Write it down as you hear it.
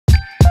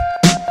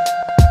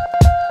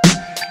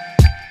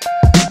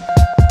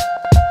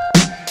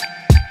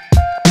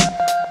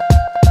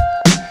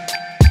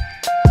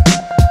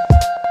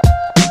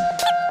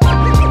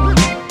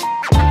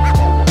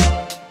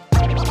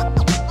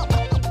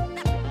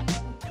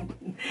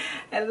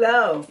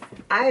Hello,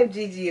 I am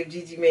Gigi of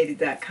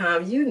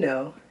GGmadeit.com. You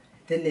know,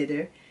 the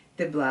knitter,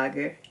 the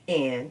blogger,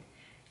 and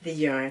the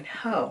yarn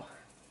hoe.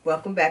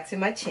 Welcome back to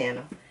my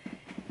channel.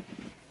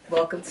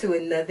 Welcome to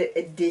another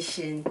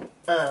edition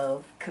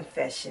of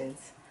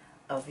Confessions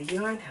of a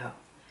Yarn Hoe.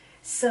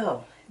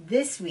 So,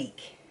 this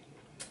week,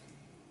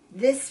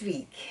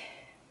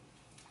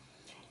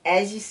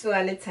 as you saw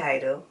in the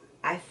title,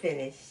 I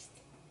finished,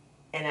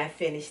 and I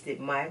finished it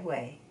my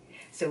way.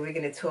 So we're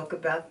going to talk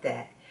about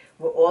that.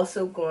 We're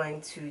also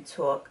going to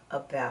talk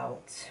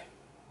about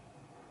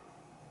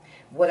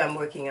what I'm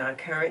working on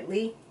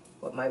currently,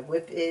 what my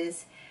whip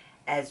is,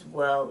 as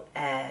well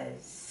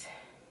as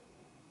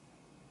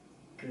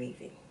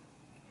grieving.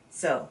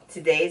 So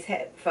today's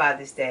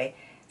Father's Day.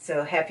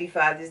 So happy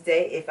Father's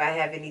Day. If I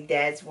have any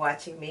dads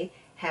watching me,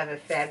 have a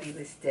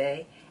fabulous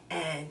day.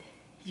 And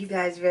you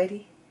guys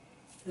ready?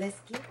 Let's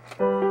get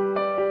it.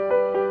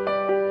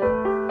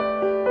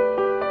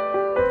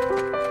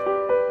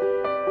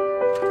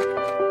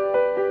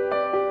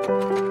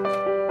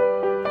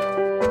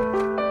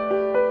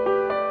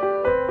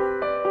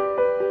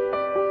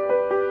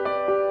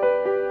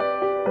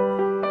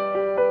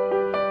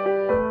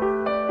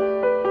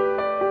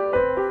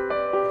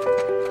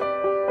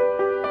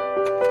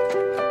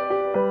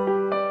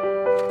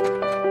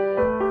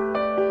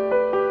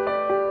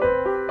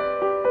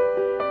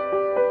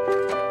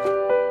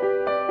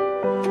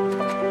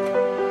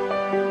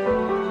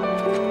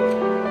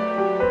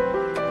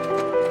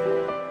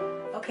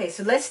 Okay,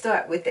 so let's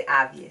start with the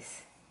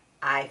obvious.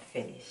 I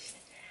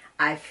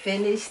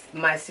finished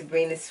my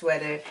Sabrina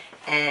sweater,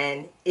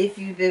 and if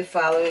you've been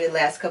following the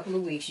last couple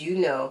of weeks, you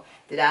know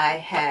that I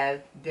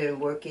have been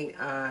working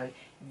on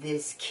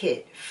this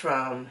kit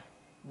from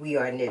We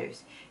Are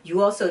Knitters.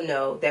 You also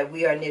know that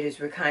We Are Knitters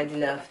were kind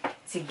enough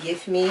to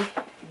gift me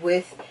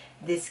with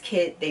this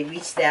kit. They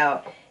reached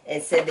out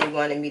and said they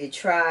wanted me to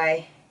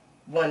try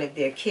one of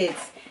their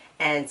kits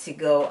and to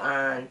go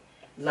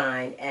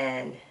online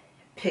and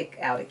pick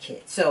out a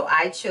kit. So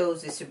I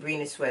chose the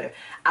Sabrina sweater.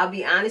 I'll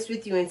be honest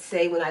with you and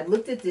say, when I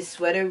looked at this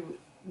sweater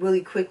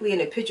really quickly in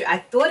the picture, I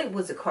thought it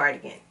was a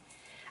cardigan.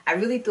 I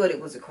really thought it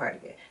was a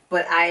cardigan.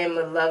 But I am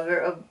a lover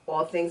of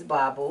all things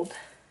bobbled.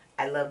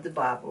 I love the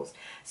bobbles.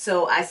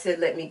 So I said,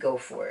 let me go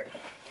for it.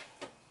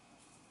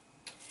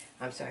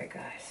 I'm sorry,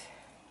 guys.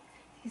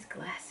 These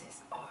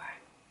glasses are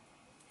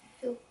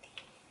filthy.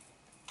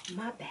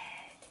 My bad.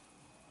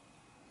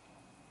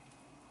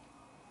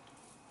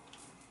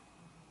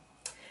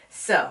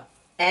 So,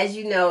 as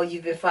you know,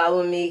 you've been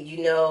following me,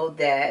 you know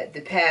that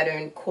the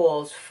pattern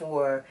calls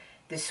for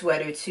the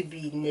sweater to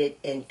be knit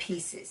in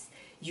pieces.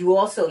 You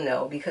also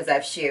know, because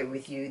I've shared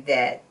with you,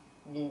 that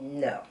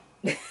no.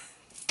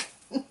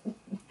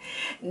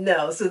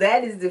 No, so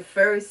that is the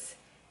first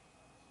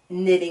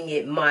knitting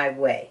it my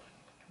way,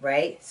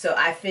 right? So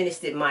I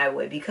finished it my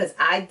way because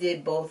I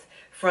did both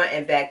front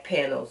and back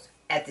panels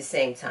at the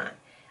same time.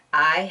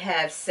 I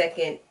have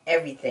second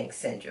everything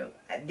syndrome.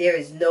 There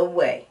is no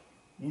way,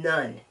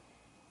 none,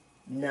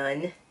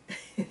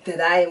 that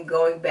I am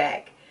going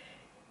back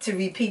to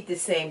repeat the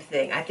same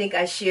thing. I think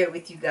I shared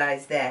with you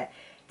guys that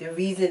the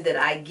reason that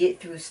I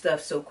get through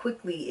stuff so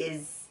quickly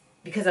is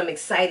because I'm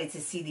excited to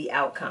see the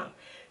outcome.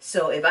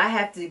 So if I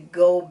have to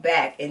go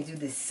back and do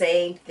the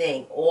same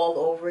thing all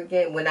over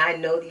again when I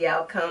know the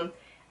outcome,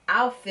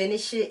 I'll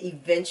finish it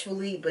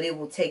eventually, but it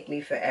will take me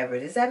forever.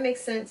 Does that make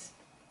sense?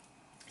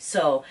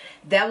 So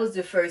that was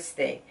the first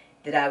thing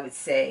that I would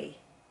say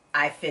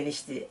I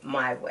finished it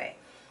my way.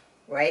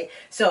 Right?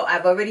 So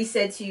I've already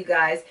said to you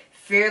guys,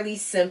 fairly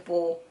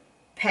simple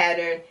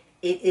pattern.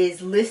 It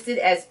is listed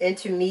as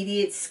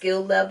intermediate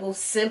skill level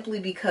simply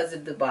because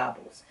of the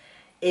bobbles.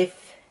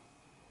 If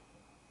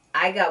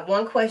I got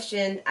one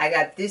question, I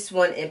got this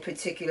one in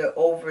particular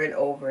over and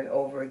over and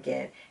over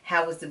again.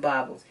 How was the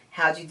bobbles?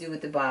 How'd you do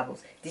with the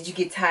bobbles? Did you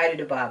get tired of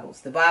the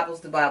bobbles? The bobbles,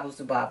 the bobbles,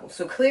 the bobbles.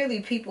 So clearly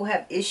people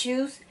have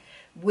issues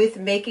with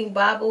making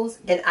bobbles,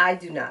 and I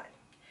do not.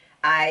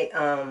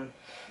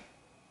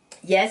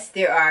 Yes,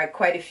 there are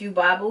quite a few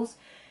bobbles.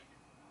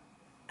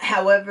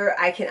 However,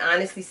 I can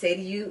honestly say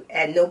to you,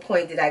 at no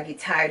point did I get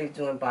tired of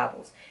doing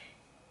bobbles.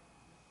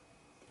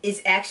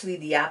 It's actually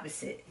the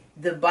opposite.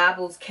 The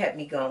bobbles kept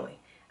me going.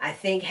 I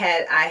think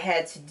had I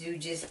had to do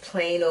just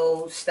plain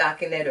old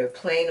stockinette or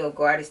plain old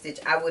garter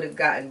stitch, I would have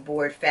gotten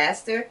bored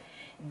faster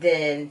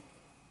than,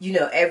 you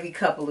know, every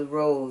couple of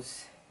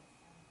rows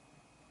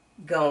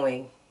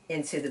going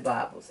into the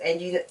bobbles.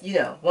 And you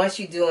know, once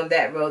you do on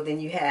that row, then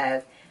you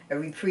have a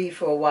reprieve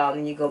for a while, and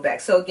then you go back.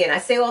 So again, I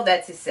say all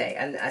that to say,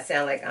 I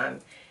sound like I'm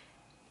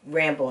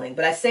rambling,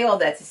 but I say all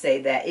that to say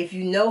that if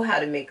you know how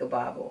to make a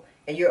bobble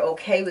and you're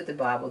okay with the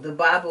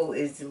bobble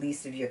is the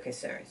least of your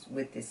concerns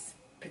with this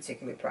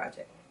particular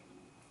project.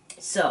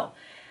 So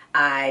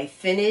I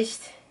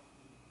finished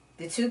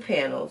the 2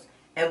 panels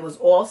and was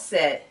all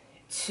set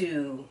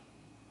to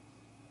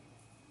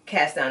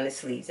cast on the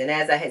sleeves. And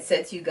as I had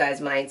said to you guys,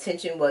 my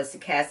intention was to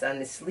cast on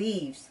the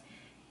sleeves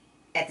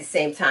at the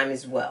same time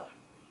as well.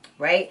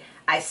 Right?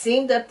 I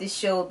seamed up the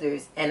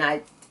shoulders and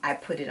I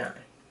put it on.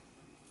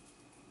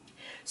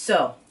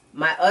 So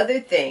My other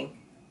thing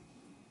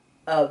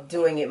of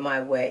doing it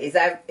my way is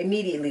I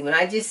immediately, when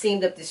I just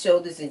seamed up the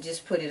shoulders and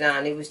just put it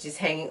on, it was just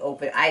hanging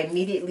open. I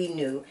immediately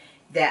knew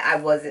that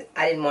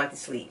I didn't want the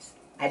sleeves.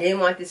 I didn't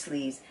want the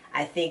sleeves.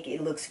 I think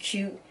it looks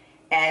cute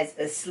as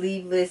a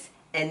sleeveless,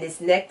 and this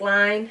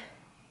neckline,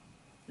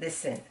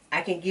 listen,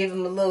 I can give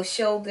him a little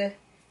shoulder,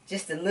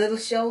 just a little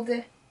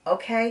shoulder,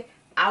 okay?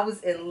 I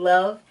was in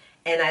love,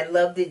 and I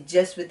loved it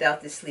just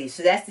without the sleeves.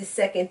 So that's the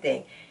second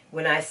thing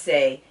when I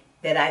say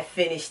that I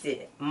finished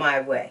it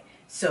my way.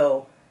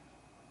 So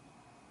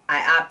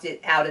I opted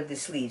out of the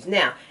sleeves.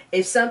 Now,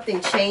 if something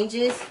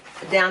changes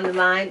down the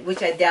line,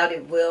 which I doubt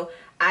it will,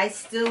 I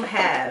still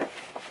have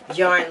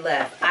yarn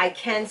left. I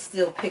can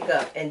still pick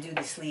up and do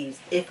the sleeves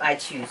if I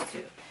choose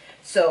to.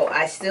 So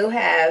I still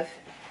have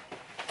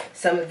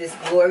some of this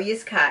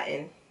glorious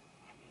cotton.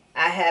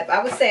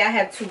 I would say I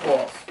have 2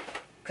 balls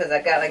because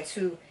I got like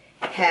 2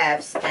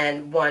 halves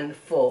and 1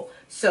 full.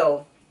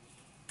 So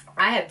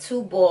I have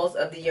 2 balls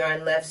of the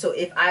yarn left. So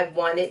if I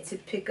wanted to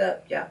pick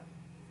up, yeah,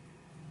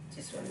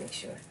 just want to make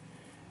sure.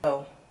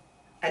 Oh,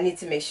 I need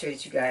to make sure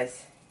that you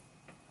guys,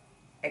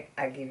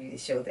 I give you the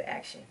shoulder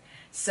action.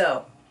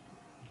 So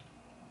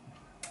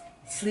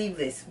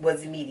sleeveless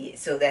was immediate.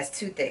 So that's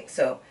 2 things.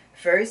 So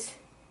first,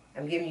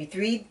 I'm giving you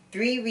three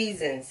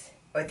reasons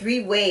or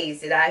 3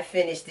 ways that I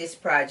finished this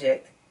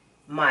project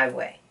my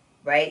way,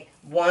 right?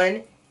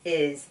 1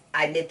 is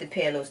I knit the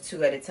panels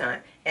 2 at a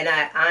time. And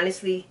I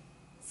honestly,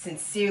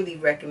 sincerely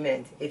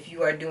recommend, if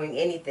you are doing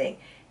anything,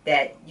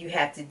 that you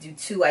have to do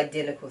 2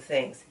 identical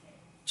things.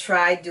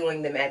 Try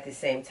doing them at the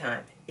same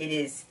time. It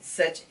is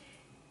such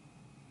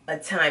a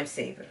time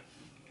saver.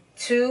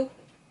 2,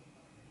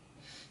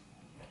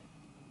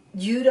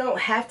 you don't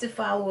have to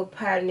follow a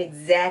pattern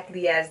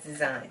exactly as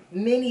designed.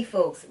 Many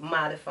folks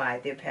modify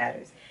their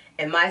patterns.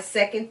 And my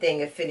second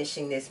thing of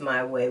finishing this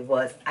my way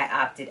was I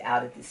opted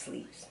out of the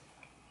sleeves.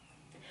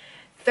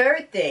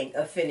 Third thing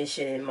of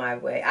finishing in my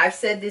way, I've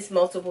said this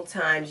multiple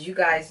times. You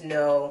guys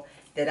know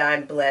that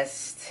I'm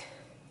blessed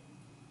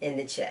in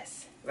the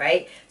chest,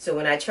 right? So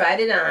when I tried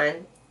it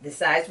on, the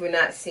sides were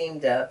not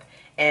seamed up,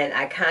 and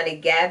I kind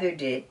of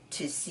gathered it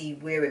to see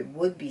where it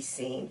would be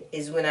seamed,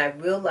 is when I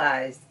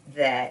realized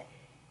that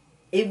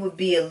it would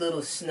be a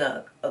little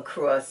snug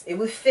across. It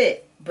would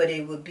fit, but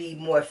it would be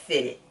more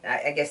fitted.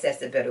 I guess that's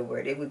the better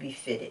word. It would be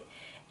fitted.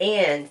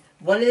 And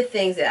one of the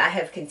things that I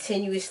have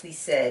continuously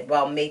said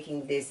while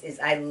making this is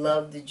I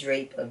love the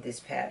drape of this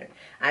pattern.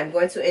 I'm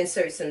going to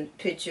insert some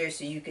pictures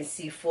so you can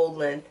see full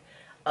length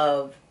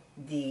of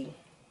me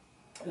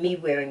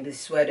wearing the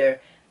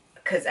sweater,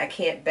 because I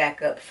can't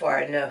back up far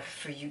enough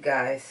for you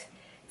guys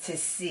to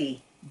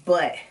see.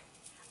 But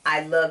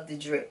I love the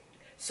drape.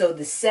 So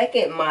the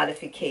second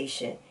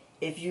modification,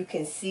 if you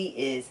can see,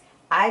 is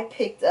I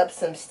picked up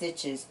some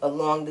stitches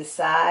along the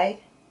side.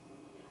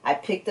 I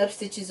picked up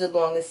stitches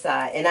along the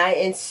side, and I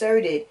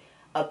inserted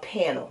a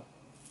panel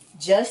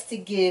just to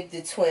give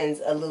the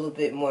twins a little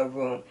bit more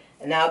room.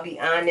 And I'll be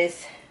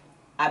honest,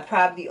 I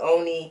probably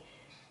only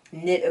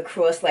knit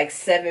across like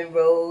 7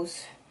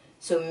 rows.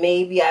 So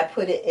maybe I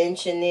put 1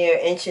 inch in there,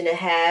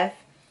 1.5 inch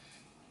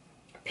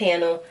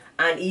panel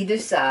on either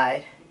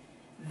side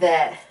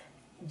that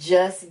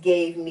just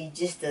gave me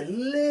just a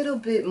little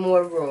bit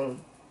more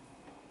room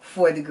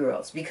for the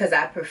girls, because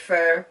I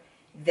prefer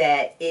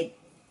that it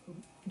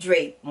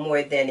drape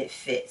more than it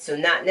fits. So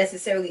not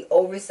necessarily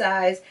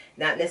oversized,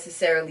 not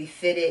necessarily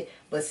fitted,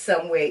 but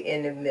somewhere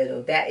in the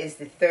middle. That is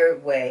the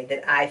third way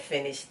that I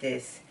finished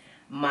this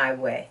my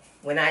way.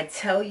 When I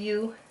tell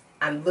you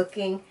I'm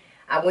looking,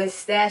 I went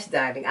stash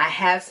diving. I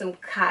have some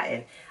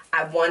cotton.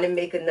 I want to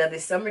make another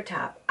summer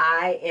top.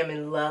 I am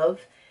in love.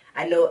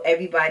 I know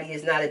everybody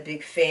is not a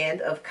big fan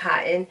of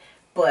cotton,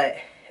 but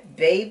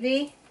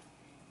baby,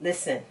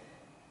 listen,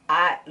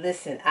 I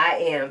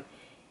am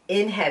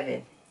in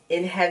heaven.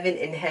 In heaven,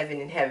 in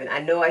heaven, in heaven. I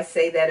know I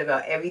say that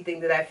about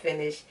everything that I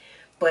finish,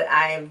 but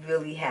I am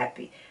really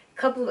happy. A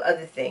couple of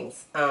other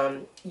things.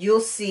 You'll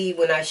see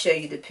when I show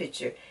you the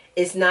picture.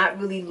 It's not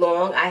really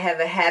long. I have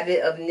a habit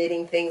of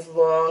knitting things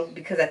long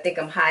because I think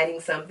I'm hiding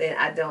something.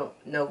 I don't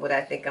know what I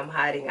think I'm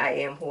hiding. I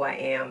am who I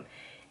am,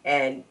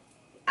 and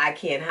I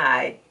can't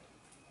hide.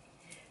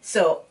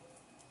 So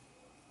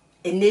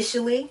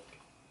initially,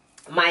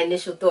 my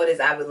initial thought is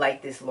I would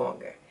like this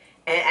longer.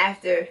 And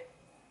after,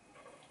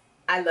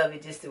 I love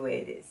it just the way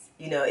it is.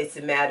 You know, it's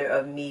a matter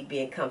of me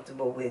being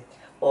comfortable with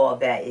all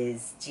that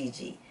is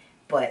GG.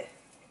 But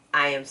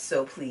I am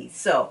so pleased.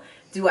 So,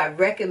 do I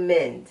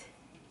recommend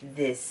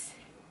this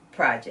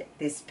project,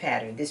 this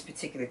pattern, this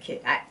particular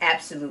kit? I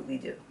absolutely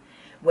do.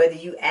 Whether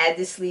you add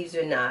the sleeves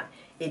or not,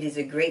 it is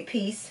a great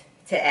piece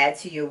to add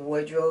to your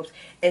wardrobes.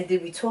 And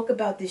did we talk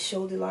about this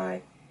shoulder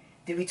line?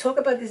 Did we talk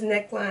about this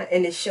neckline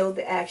and this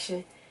shoulder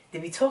action?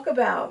 Did we talk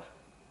about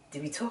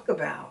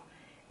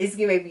it's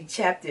going to be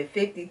chapter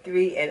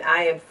 53, and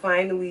I am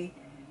finally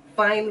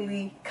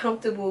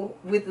comfortable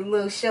with the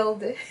little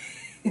shoulder.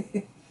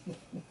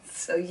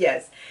 So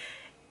yes,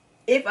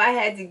 if I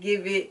had to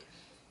give it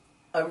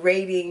a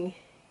rating,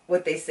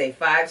 what they say,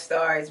 5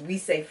 stars, we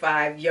say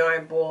 5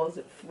 yarn balls,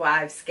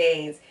 5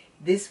 skeins,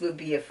 this would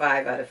be a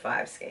 5 out of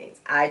 5 skeins.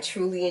 I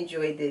truly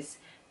enjoyed this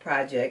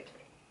project,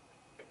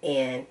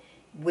 and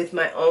with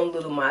my own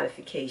little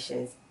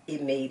modifications,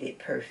 it made it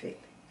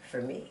perfect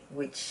for me,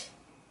 which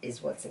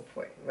is what's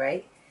important,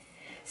 right?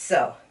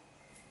 So,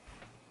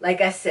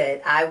 like I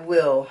said, I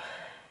will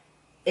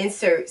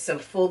insert some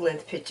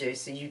full-length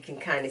pictures so you can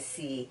kind of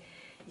see,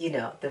 you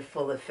know, the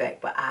full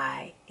effect. But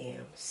I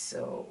am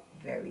so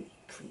very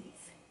pleased,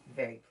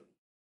 very pleased.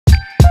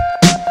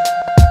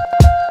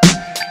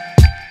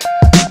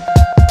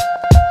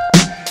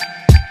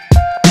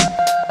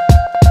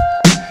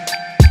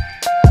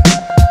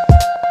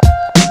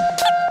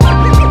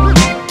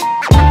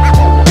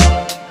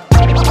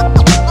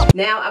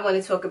 Now I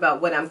want to talk about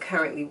what I'm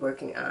currently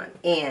working on.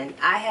 And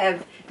I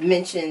have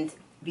mentioned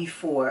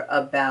before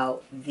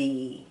about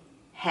the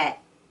hat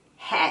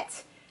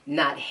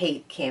not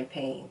hate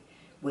campaign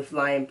with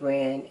Lion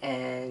Brand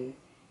and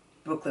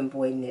Brooklyn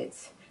Boy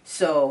Knits.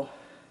 So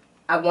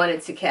I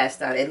wanted to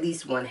cast on at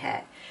least one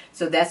hat.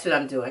 So that's what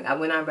I'm doing. I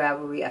went on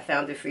Ravelry, I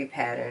found a free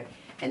pattern,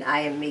 and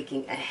I am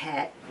making a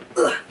hat.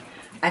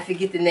 I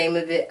forget the name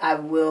of it. I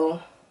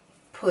will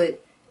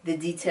put the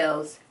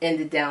details in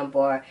the down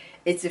bar.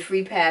 It's a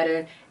free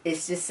pattern.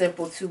 It's just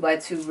simple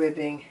 2x2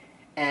 ribbing,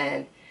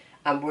 and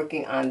I'm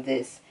working on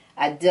this.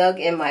 I dug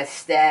in my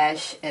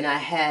stash and I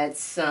had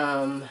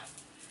some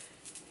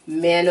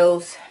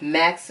Manos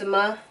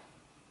Maxima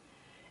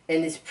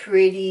in this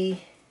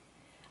pretty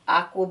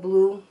aqua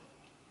blue.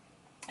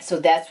 So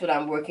that's what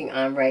I'm working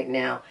on right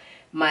now.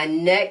 My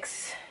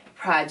next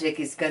project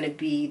is going to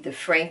be the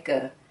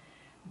Franca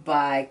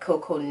by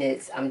Coco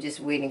Knits. I'm just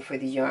waiting for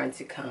the yarn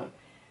to come.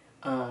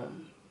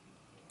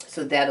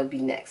 So that'll be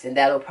next, and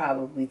that'll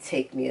probably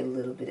take me a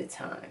little bit of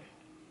time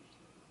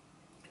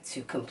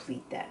to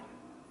complete that.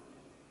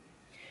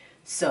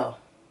 So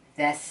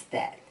that's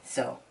that.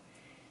 So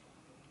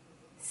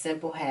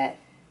simple hat.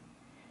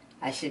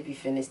 I should be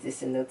finished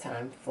this in no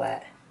time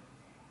flat,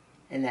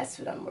 and that's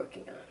what I'm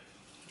working on.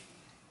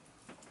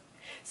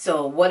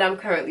 So what I'm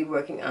currently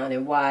working on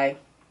and why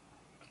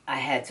I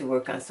had to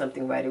work on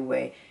something right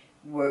away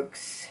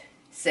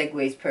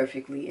segues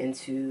perfectly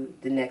into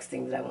the next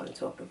thing that I want to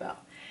talk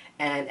about.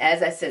 And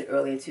as I said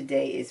earlier,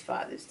 today is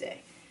Father's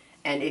Day.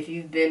 And if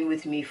you've been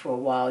with me for a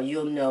while,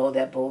 you'll know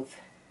that both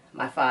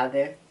my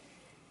father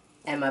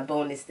and my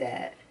bonus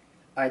dad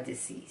are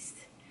deceased.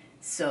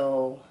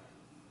 So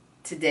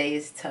today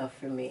is tough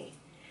for me.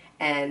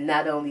 And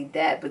not only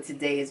that, but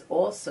today is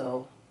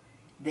also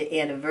the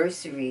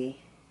anniversary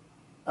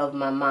of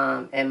my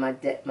mom and my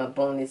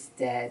bonus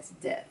dad's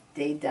death.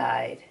 They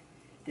died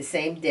the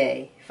same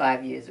day,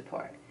 5 years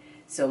apart.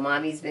 So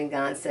mommy's been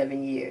gone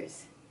 7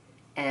 years,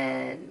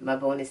 and my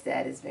bonus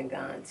dad has been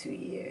gone 2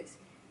 years.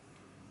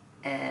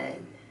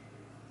 And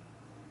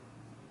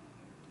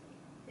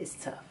it's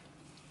tough,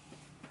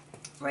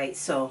 right?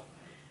 So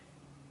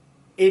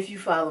if you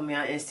follow me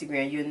on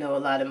Instagram, you'll know a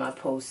lot of my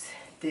posts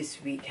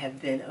this week have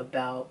been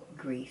about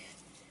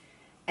grief.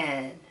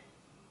 And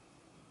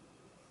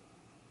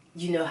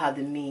you know how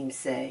the memes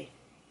say,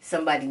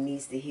 somebody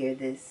needs to hear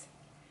this.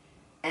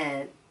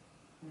 And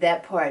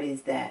that part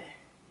is that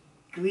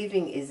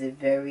grieving is a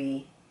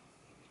very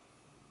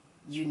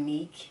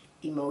unique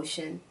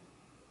emotion.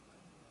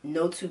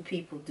 No two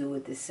people do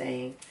it the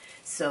same.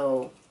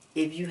 So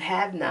if you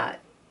have not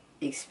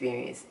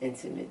experienced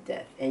intimate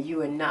death and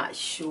you are not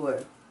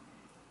sure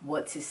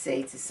what to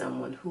say to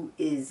someone who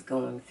is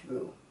going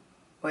through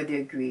or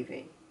they're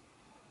grieving,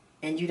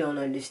 and you don't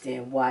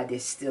understand why they're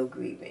still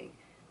grieving,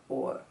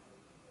 or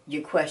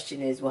your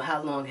question is, well,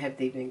 how long have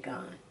they been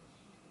gone?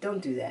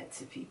 Don't do that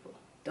to people.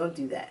 Don't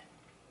do that.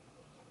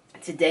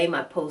 Today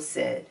my post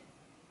said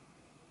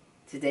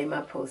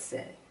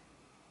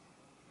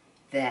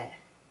that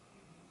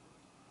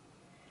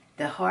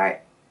the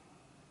heart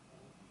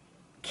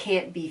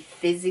can't be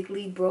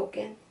physically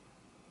broken,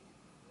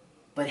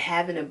 but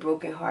having a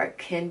broken heart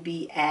can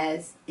be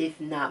as, if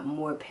not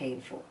more,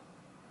 painful.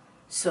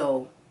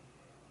 So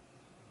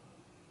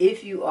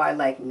if you are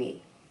like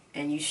me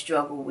and you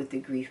struggle with the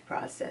grief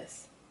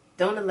process,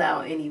 don't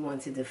allow anyone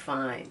to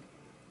define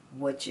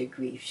what your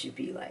grief should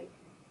be like.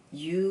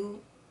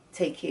 You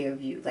take care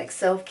of you. Like,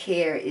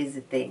 self-care is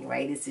a thing,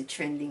 right? It's a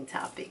trending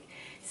topic.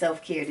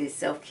 Self-care this,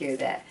 self-care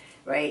that,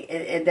 right?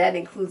 And that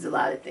includes a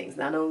lot of things.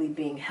 Not only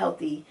being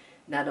healthy,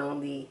 not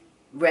only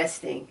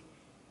resting,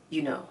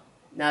 you know,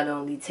 not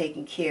only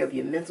taking care of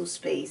your mental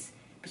space,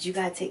 but you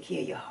got to take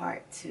care of your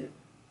heart too.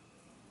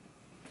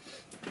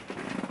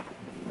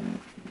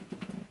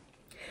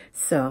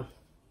 So,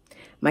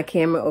 my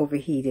camera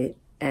overheated,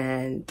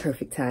 and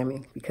perfect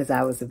timing, because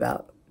I was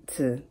about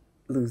to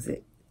lose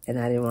it and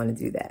I didn't want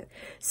to do that.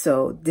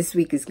 So this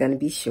week is going to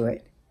be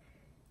short.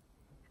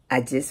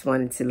 I just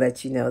wanted to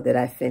let you know that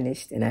I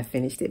finished, and I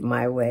finished it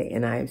my way,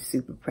 and I am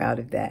super proud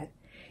of that,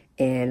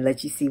 and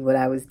let you see what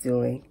I was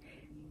doing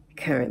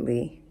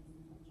currently,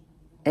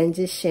 and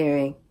just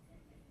sharing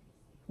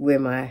where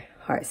my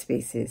heart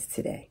space is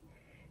today.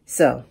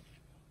 So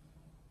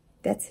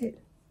that's it.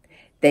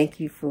 Thank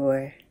you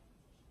for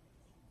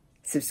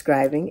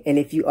subscribing. And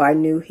if you are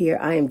new here,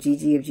 I am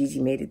Gigi of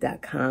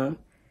GGmadeit.com.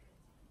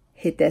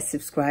 Hit that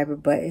subscriber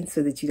button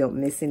so that you don't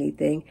miss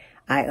anything.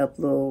 I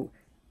upload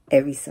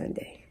every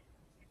Sunday.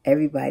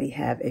 Everybody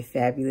have a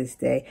fabulous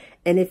day.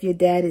 And if your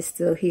dad is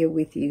still here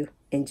with you,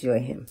 enjoy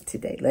him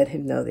today. Let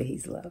him know that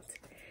he's loved.